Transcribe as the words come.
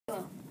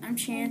I'm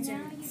Chance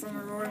and from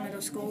Aurora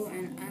Middle School,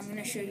 and I'm going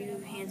to show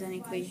you hands-on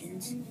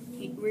equations.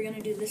 We're going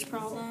to do this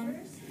problem,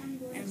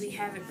 and we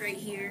have it right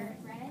here.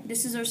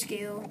 This is our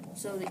scale,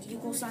 so the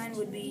equal sign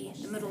would be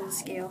the middle of the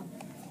scale.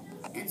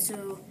 And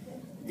so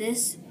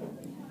this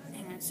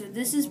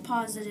is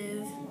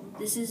positive,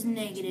 this is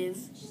negative,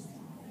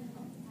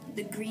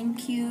 the green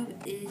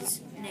cube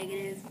is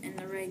negative, and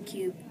the red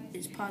cube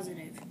is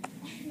positive.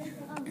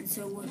 And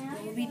so what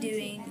we'll be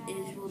doing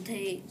is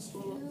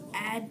we'll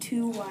add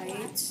two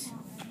whites,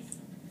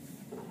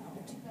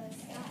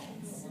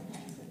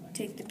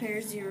 take the pair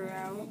 0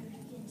 out.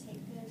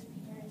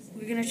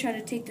 We're going to try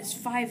to take this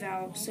 5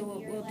 out, so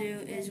what we'll do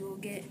is we'll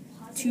get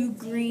two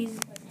green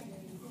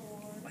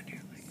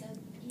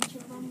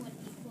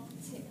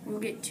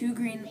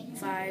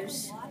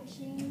 5s,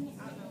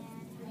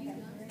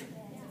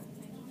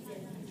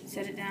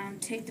 set it down,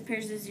 take the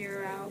pairs of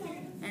 0 out,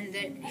 and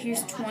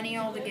here's 20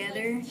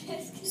 altogether.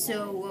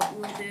 So what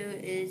we'll do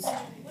is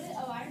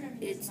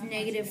it's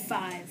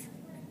 -5.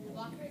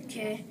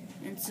 Okay,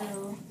 and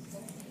so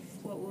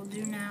what we'll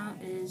do now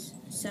is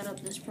set up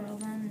this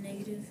problem,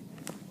 -3.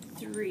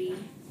 -3.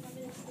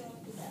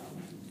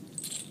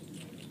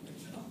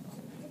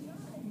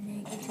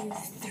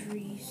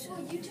 So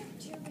you took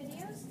 2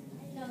 videos?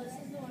 No, this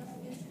is the one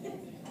from yesterday.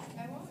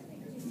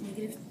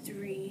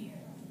 -3.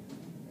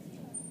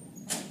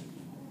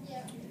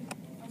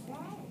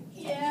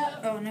 Yeah.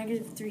 Oh,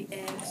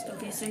 -3x.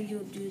 Okay, so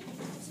you'll do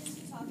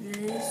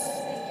this.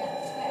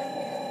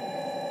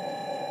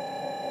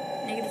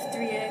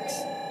 -3x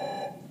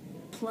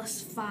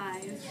plus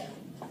 5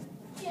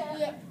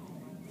 Yeah.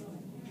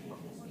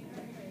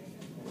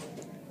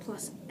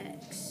 plus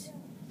x.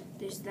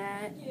 There's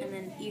that, and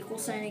then equal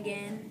sign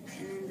again,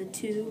 and then the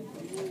 2,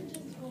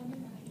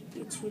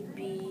 which would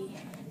be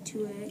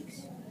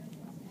 2x,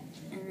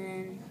 and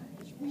then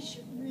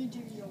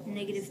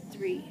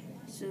 -3.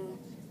 So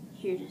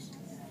here it is.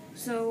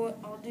 So what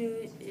I'll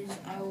do is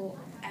I will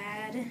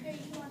add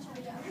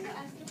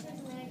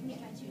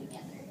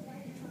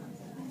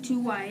 2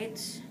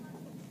 whites,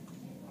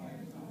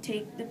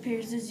 take the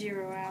pairs of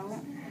 0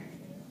 out,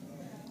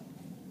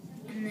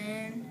 and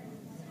then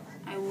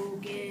I will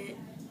get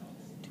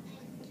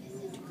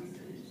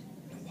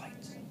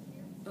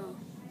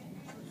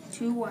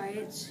 2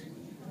 whites,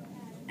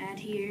 add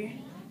here,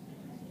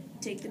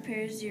 take the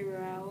pair of 0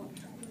 out,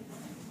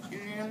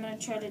 and then I'm going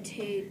to try to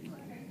take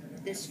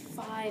this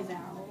 5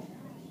 out,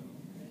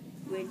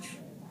 which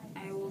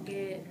I will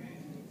get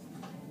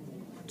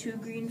 2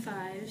 green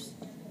 5s,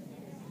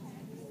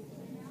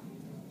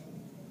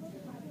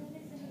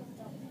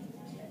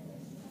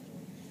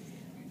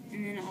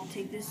 and then I'll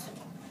take this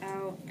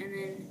out, and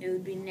then it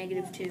would be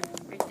 -2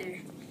 right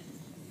there.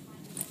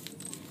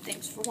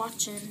 Thanks for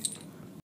watching.